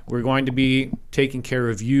that. We're going to be taking care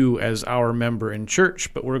of you as our member in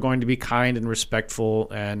church, but we're going to be kind and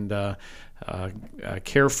respectful and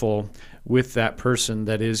careful with that person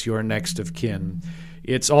that is your next of kin.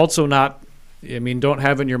 It's also not, don't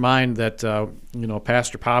have in your mind that,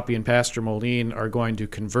 Pastor Poppy and Pastor Moline are going to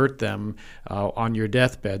convert them on your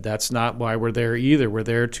deathbed. That's not why we're there either. We're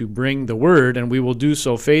there to bring the word, and we will do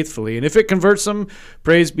so faithfully. And if it converts them,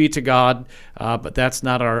 praise be to God, but that's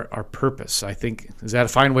not our purpose. I think, is that a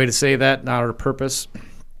fine way to say that? Not our purpose?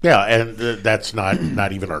 Yeah, and that's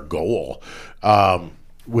not even our goal.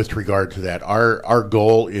 With regard to that, our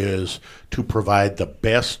goal is to provide the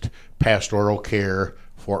best pastoral care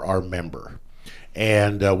for our member.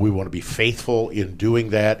 And we want to be faithful in doing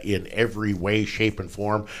that in every way, shape, and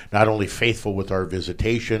form. Not only faithful with our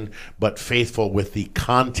visitation, but faithful with the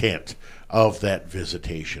content of that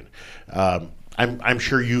visitation. I'm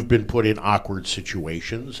sure you've been put in awkward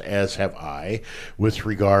situations, as have I, with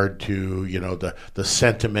regard to, the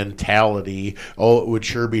sentimentality. Oh, it would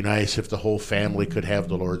sure be nice if the whole family could have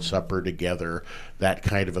the Lord's Supper together, that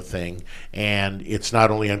kind of a thing. And it's not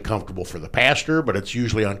only uncomfortable for the pastor, but it's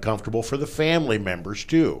usually uncomfortable for the family members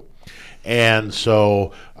too. And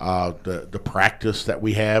so the practice that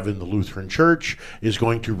we have in the Lutheran Church is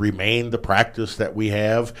going to remain the practice that we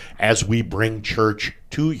have as we bring church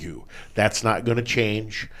to you. That's not going to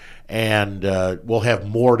change. And we'll have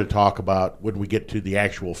more to talk about when we get to the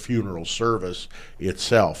actual funeral service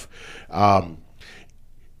itself.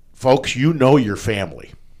 Folks, you know your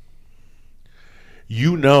family.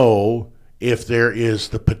 You know if there is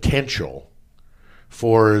the potential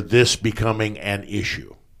for this becoming an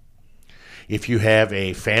issue. If you have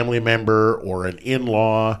a family member or an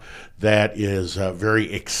in-law that is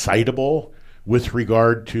very excitable with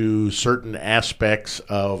regard to certain aspects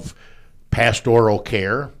of pastoral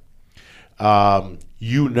care,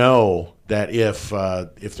 you know that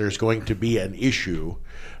if there's going to be an issue,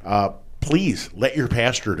 please let your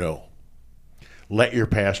pastor know. Let your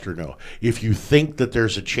pastor know. If you think that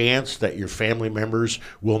there's a chance that your family members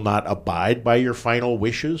will not abide by your final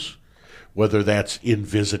wishes, whether that's in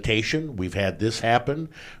visitation, we've had this happen,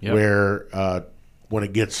 where when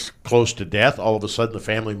it gets close to death, all of a sudden the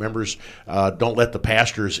family members don't let the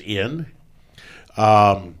pastors in.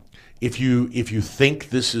 If you think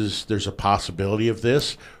there's a possibility of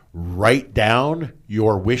this, write down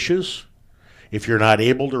your wishes. If you're not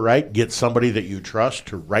able to write, get somebody that you trust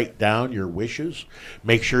to write down your wishes.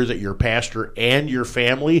 Make sure that your pastor and your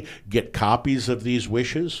family get copies of these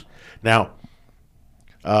wishes. Now,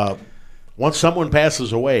 once someone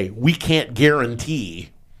passes away, we can't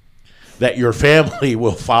guarantee that your family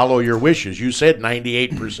will follow your wishes. You said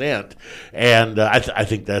 98%, and I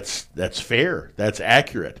think that's fair. That's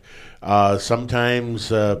accurate.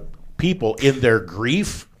 Sometimes people, in their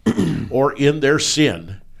grief, or in their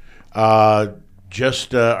sin,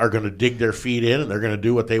 just are going to dig their feet in, and they're going to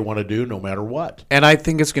do what they want to do no matter what. And I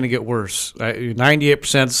think it's going to get worse.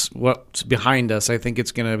 98% is what's behind us. I think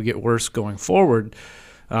it's going to get worse going forward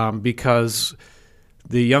because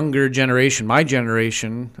the younger generation, my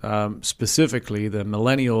generation specifically, the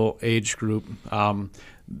millennial age group,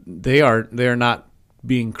 they're not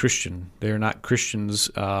being Christian. They're not Christians.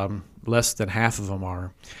 Less than half of them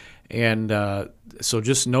are. And so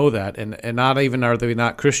just know that. And not even are they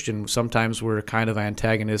not Christian. Sometimes we're kind of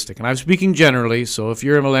antagonistic. And I'm speaking generally, so if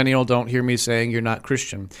you're a millennial, don't hear me saying you're not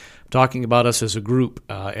Christian. I'm talking about us as a group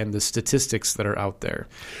and the statistics that are out there.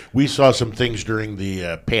 We saw some things during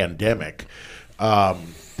the pandemic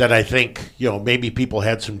that I think, maybe people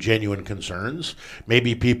had some genuine concerns.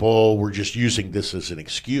 Maybe people were just using this as an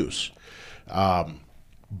excuse.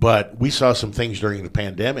 But we saw some things during the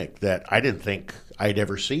pandemic that I didn't think I'd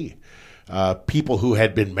ever see. People who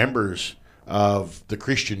had been members of the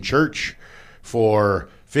Christian church for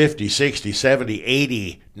 50, 60, 70,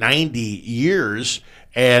 80, 90 years,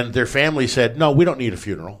 and their family said, no, we don't need a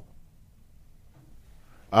funeral.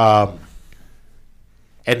 And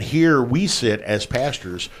here we sit as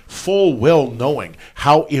pastors, full well knowing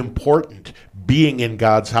how important being in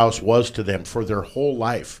God's house was to them for their whole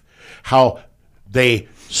life, how they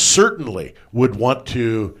certainly would want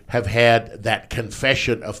to have had that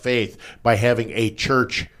confession of faith by having a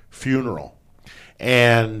church funeral.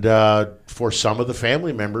 And for some of the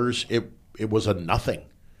family members, it was a nothing.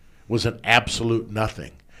 It was an absolute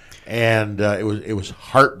nothing. And it was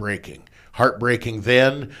heartbreaking. Heartbreaking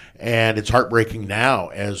then, and it's heartbreaking now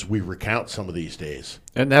as we recount some of these days.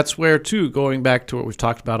 And that's where, too, going back to what we've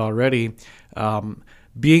talked about already,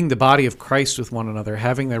 being the body of Christ with one another,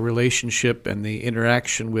 having that relationship and the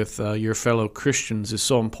interaction with your fellow Christians is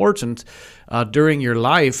so important during your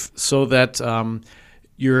life so that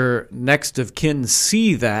your next of kin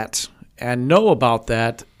see that and know about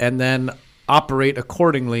that and then operate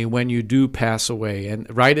accordingly when you do pass away. And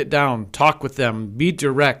write it down, talk with them, be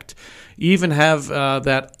direct, even have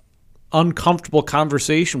that uncomfortable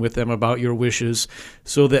conversation with them about your wishes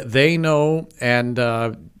so that they know and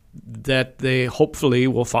that they hopefully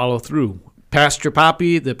will follow through. Pastor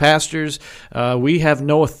Poppy, the pastors, we have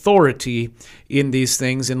no authority in these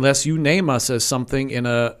things unless you name us as something in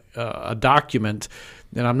a document.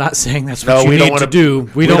 And I'm not saying that's what you need to do.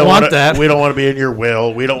 We don't want that. We don't want to be in your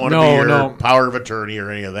will. We don't want to be your power of attorney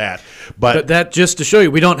or any of that. But that just to show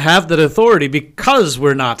you, we don't have that authority because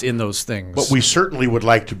we're not in those things. But we certainly would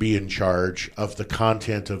like to be in charge of the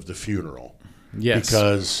content of the funeral. Yes.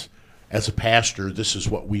 Because as a pastor, this is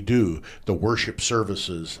what we do, the worship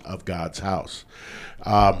services of God's house.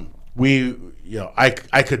 I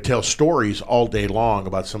could tell stories all day long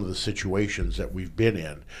about some of the situations that we've been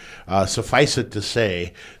in. Suffice it to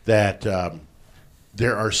say that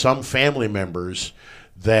there are some family members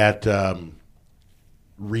that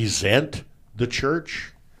resent the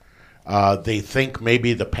church. They think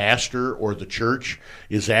maybe the pastor or the church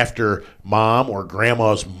is after mom or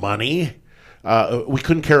grandma's money. We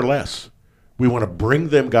couldn't care less. We want to bring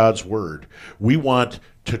them God's word. We want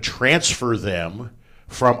to transfer them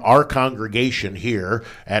from our congregation here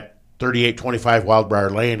at 3825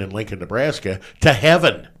 Wildbriar Lane in Lincoln, Nebraska, to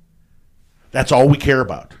heaven. That's all we care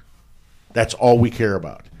about. That's all we care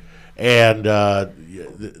about. And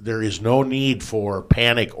there is no need for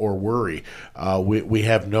panic or worry. We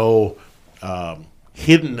have no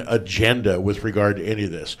hidden agenda with regard to any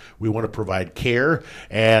of this. We want to provide care,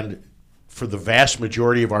 and for the vast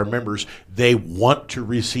majority of our members, they want to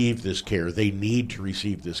receive this care. They need to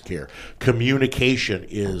receive this care. Communication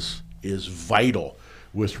is vital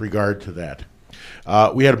with regard to that.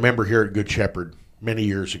 We had a member here at Good Shepherd many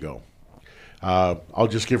years ago. I'll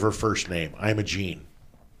just give her first name, Imogene.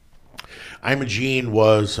 Imogene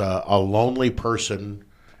was a lonely person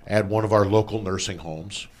at one of our local nursing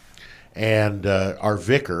homes, and our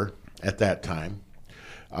vicar at that time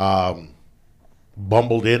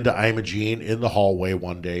bumbled into Imogene in the hallway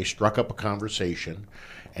one day, struck up a conversation,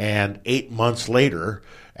 and 8 months later,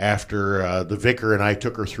 after the vicar and I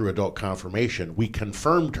took her through adult confirmation, we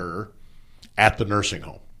confirmed her at the nursing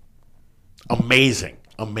home. Amazing,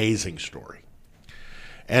 amazing story.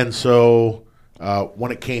 And so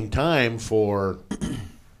when it came time for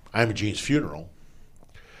Imogene's funeral,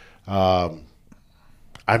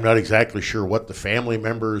 I'm not exactly sure what the family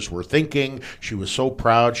members were thinking. She was so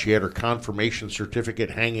proud. She had her confirmation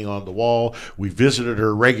certificate hanging on the wall. We visited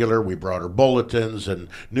her regular. We brought her bulletins and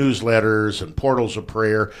newsletters and portals of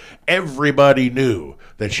prayer. Everybody knew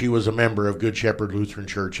that she was a member of Good Shepherd Lutheran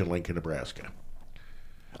Church in Lincoln, Nebraska.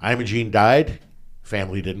 Imogene died.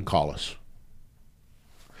 Family didn't call us.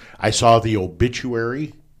 I saw the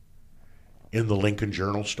obituary in the Lincoln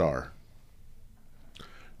Journal-Star.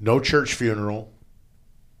 No church funeral,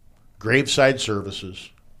 graveside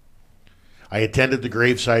services. I attended the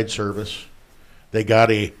graveside service. They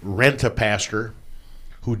got a rent-a-pastor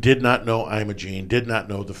who did not know Imogene, did not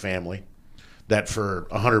know the family, that for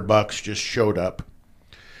 $100 just showed up.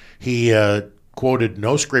 He quoted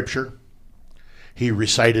no scripture. He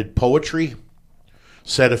recited poetry,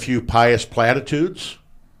 said a few pious platitudes,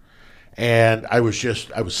 and I was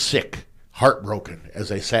sick, heartbroken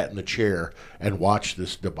as I sat in the chair and watched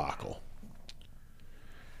this debacle.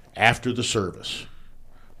 After the service,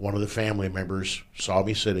 one of the family members saw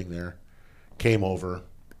me sitting there, came over,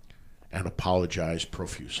 and apologized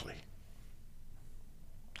profusely.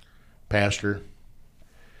 Pastor,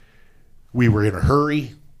 we were in a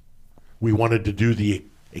hurry. We wanted to do the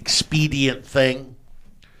expedient thing.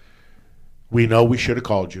 We know we should have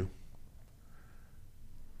called you.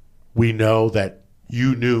 We know that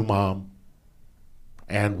you knew Mom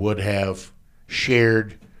and would have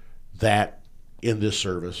shared that in this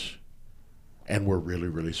service, and we're really,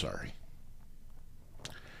 really sorry.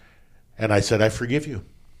 And I said, I forgive you.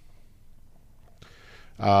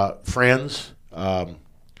 Friends,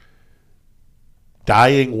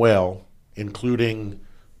 dying well, including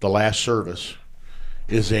the last service,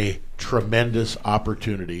 is a tremendous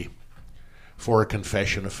opportunity for a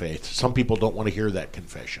confession of faith. Some people don't want to hear that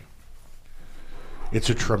confession. It's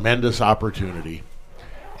a tremendous opportunity,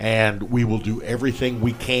 and we will do everything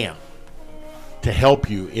we can to help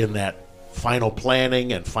you in that final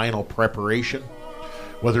planning and final preparation,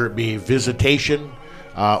 whether it be visitation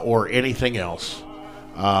or anything else,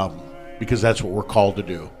 because that's what we're called to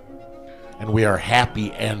do. And we are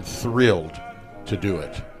happy and thrilled to do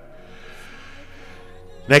it.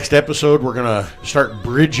 Next episode, we're going to start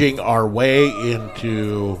bridging our way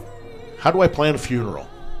into how do I plan a funeral?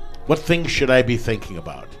 What things should I be thinking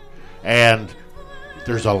about? And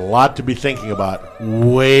there's a lot to be thinking about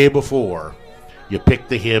way before you pick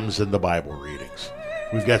the hymns and the Bible readings.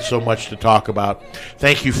 We've got so much to talk about.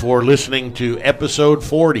 Thank you for listening to episode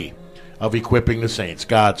 40 of Equipping the Saints,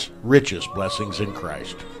 God's richest blessings in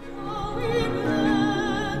Christ.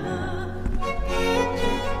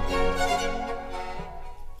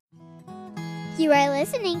 You are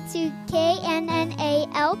listening to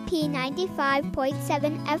KNNALP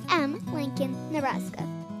 95.7 FM, Lincoln, Nebraska.